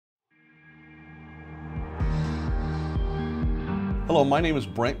Hello, my name is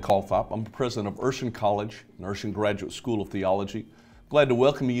Brent Coltharp. I'm president of Urshan College and Urshan Graduate School of Theology. Glad to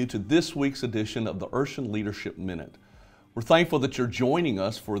welcome you to this week's edition of the Urshan Leadership Minute. We're thankful that you're joining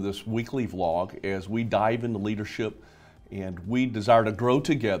us for this weekly vlog as we dive into leadership, and we desire to grow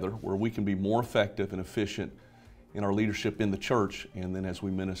together where we can be more effective and efficient in our leadership in the church and then as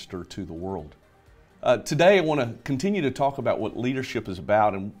we minister to the world. Today I want to continue to talk about what leadership is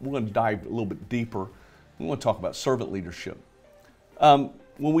about, and we're going to dive a little bit deeper. We want to talk about servant leadership. When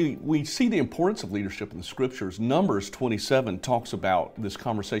we see the importance of leadership in the scriptures, Numbers 27 talks about this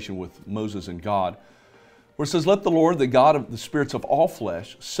conversation with Moses and God, where it says, "Let the Lord, the God of the spirits of all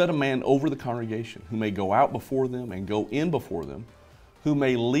flesh, set a man over the congregation, who may go out before them and go in before them, who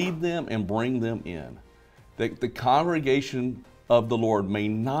may lead them and bring them in. That the congregation of the Lord may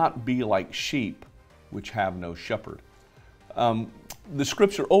not be like sheep which have no shepherd." The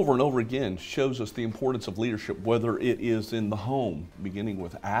scripture over and over again shows us the importance of leadership, whether it is in the home, beginning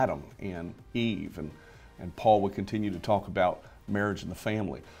with Adam and Eve, and Paul would continue to talk about marriage and the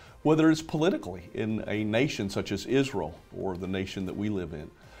family, whether it's politically in a nation such as Israel or the nation that we live in,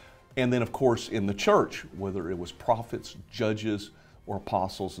 and then of course in the church, whether it was prophets, judges, or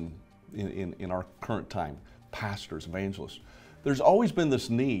apostles, and in our current time, pastors, evangelists. There's always been this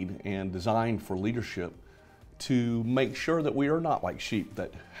need and design for leadership to make sure that we are not like sheep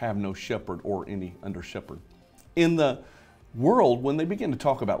that have no shepherd or any under shepherd. In the world, when they begin to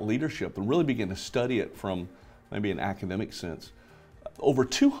talk about leadership and really begin to study it from maybe an academic sense, over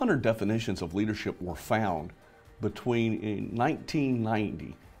 200 definitions of leadership were found between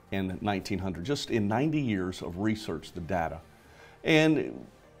 1990 and 1900, just in 90 years of research, the data. And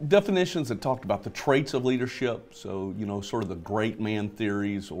definitions that talked about the traits of leadership, so, sort of the great man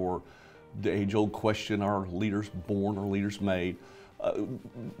theories, or the age-old question, are leaders born or leaders made?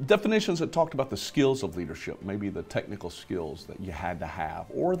 Definitions that talked about the skills of leadership, maybe the technical skills that you had to have,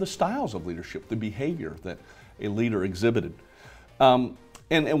 or the styles of leadership, the behavior that a leader exhibited. And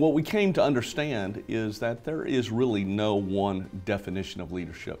what we came to understand is that there is really no one definition of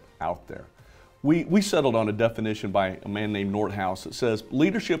leadership out there. We settled on a definition by a man named Nordhaus that says,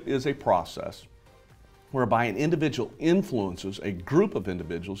 leadership is a process whereby an individual influences a group of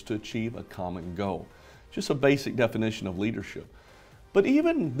individuals to achieve a common goal. Just a basic definition of leadership. But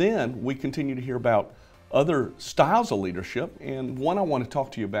even then, we continue to hear about other styles of leadership, and one I want to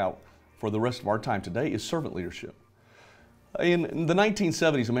talk to you about for the rest of our time today is servant leadership. In the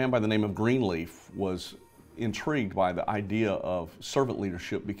 1970s, a man by the name of Greenleaf was intrigued by the idea of servant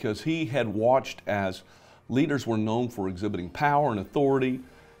leadership because he had watched as leaders were known for exhibiting power and authority,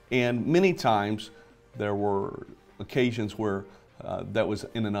 and many times there were occasions where that was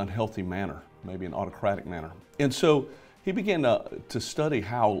in an unhealthy manner, maybe an autocratic manner. And so he began to study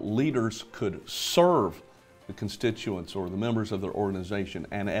how leaders could serve the constituents or the members of their organization,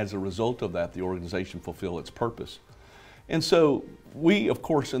 and as a result of that, the organization fulfill its purpose. And so we, of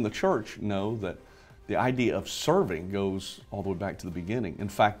course, in the church know that the idea of serving goes all the way back to the beginning. In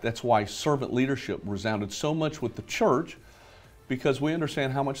fact, that's why servant leadership resounded so much with the church, because we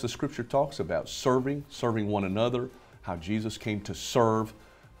understand how much the scripture talks about serving one another, how Jesus came to serve,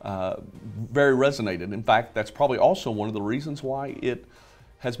 very resonated. In fact, that's probably also one of the reasons why it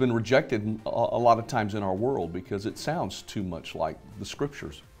has been rejected a lot of times in our world, because it sounds too much like the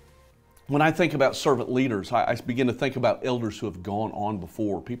scriptures. When I think about servant leaders, I begin to think about elders who have gone on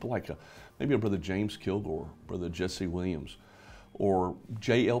before, people like maybe a Brother James Kilgore, Brother Jesse Williams, or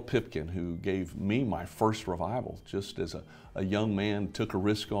J.L. Pipkin, who gave me my first revival just as a young man, took a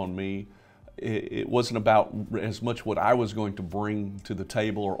risk on me. It wasn't about as much what I was going to bring to the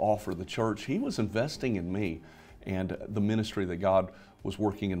table or offer the church. He was investing in me and the ministry that God was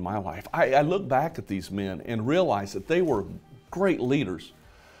working in my life. I look back at these men and realize that they were great leaders,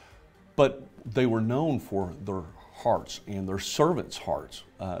 but they were known for their hearts and their servants' hearts,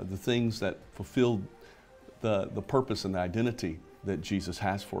 the things that fulfilled the purpose and the identity that Jesus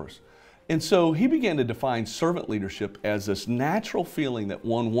has for us. And so he began to define servant leadership as this natural feeling that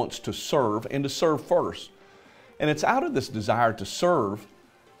one wants to serve and to serve first. And it's out of this desire to serve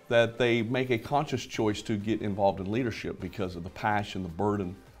that they make a conscious choice to get involved in leadership because of the passion, the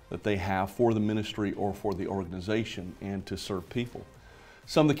burden that they have for the ministry or for the organization and to serve people.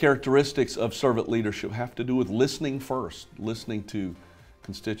 Some of the characteristics of servant leadership have to do with listening first, listening to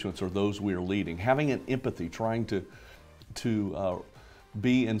constituents or those we are leading, having an empathy, trying to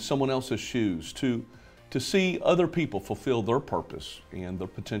be in someone else's shoes, to see other people fulfill their purpose and the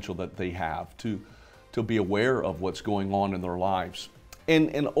potential that they have, to be aware of what's going on in their lives.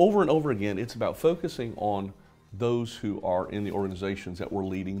 And over again, it's about focusing on those who are in the organizations that we're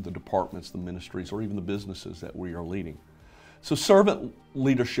leading, the departments, the ministries, or even the businesses that we are leading. So servant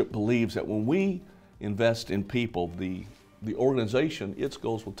leadership believes that when we invest in people, the organization, its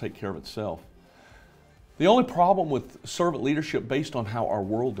goals will take care of itself. The only problem with servant leadership based on how our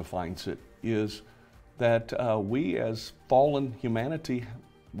world defines it is that we as fallen humanity,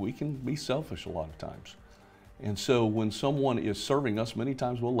 we can be selfish a lot of times. And so when someone is serving us, many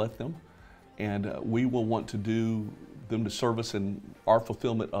times we'll let them, and we will want to do them to serve us in our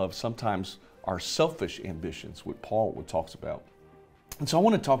fulfillment of sometimes our selfish ambitions, what Paul talks about. And so I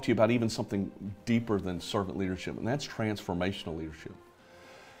want to talk to you about even something deeper than servant leadership, and that's transformational leadership.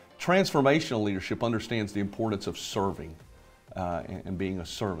 Transformational leadership understands the importance of serving and being a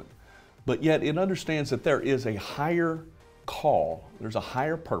servant, but yet it understands that there is a higher call, there's a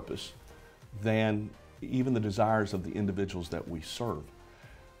higher purpose than even the desires of the individuals that we serve.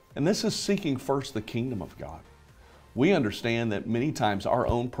 And this is seeking first the kingdom of God. We understand that many times our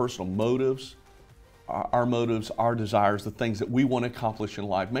own personal motives, our desires, the things that we want to accomplish in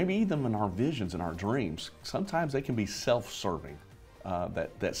life, maybe even in our visions and our dreams, sometimes they can be self-serving,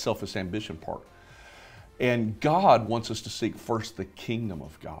 that selfish ambition part. And God wants us to seek first the kingdom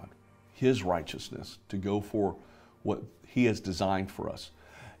of God, His righteousness, to go for what He has designed for us.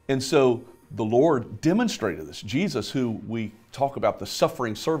 And so the Lord demonstrated this. Jesus, who we talk about, the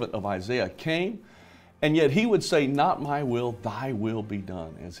suffering servant of Isaiah, came, and yet He would say, "Not my will, thy will be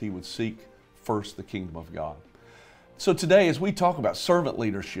done," as He would seek first the kingdom of God. So today, as we talk about servant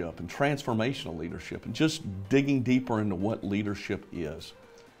leadership and transformational leadership and just digging deeper into what leadership is,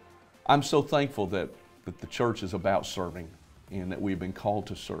 I'm so thankful that the church is about serving and that we've been called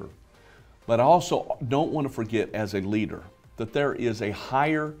to serve. But I also don't want to forget, as a leader, that there is a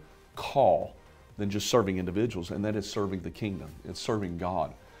higher call than just serving individuals, and that is serving the kingdom. It's serving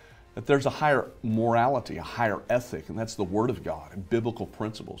God. That there's a higher morality, a higher ethic, and that's the Word of God and biblical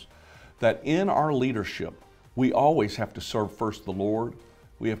principles. That in our leadership, we always have to serve first the Lord.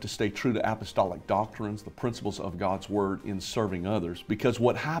 We have to stay true to apostolic doctrines, the principles of God's Word in serving others, because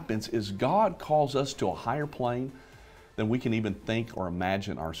what happens is God calls us to a higher plane than we can even think or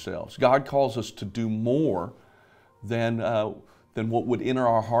imagine ourselves. God calls us to do more than what would enter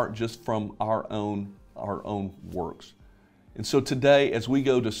our heart just from our own works. And so today, as we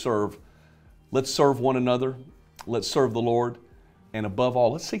go to serve, let's serve one another, let's serve the Lord, and above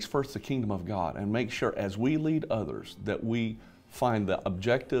all, let's seek first the kingdom of God and make sure as we lead others that we find the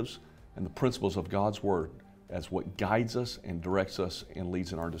objectives and the principles of God's Word as what guides us and directs us and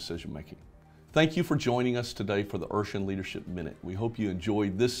leads in our decision making. Thank you for joining us today for the Urshan Leadership Minute. We hope you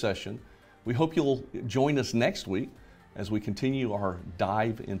enjoyed this session. We hope you'll join us next week as we continue our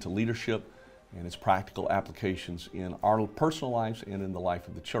dive into leadership and its practical applications in our personal lives and in the life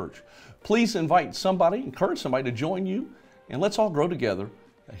of the church. Please invite somebody, encourage somebody to join you, and let's all grow together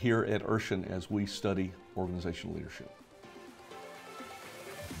here at Urshan as we study organizational leadership.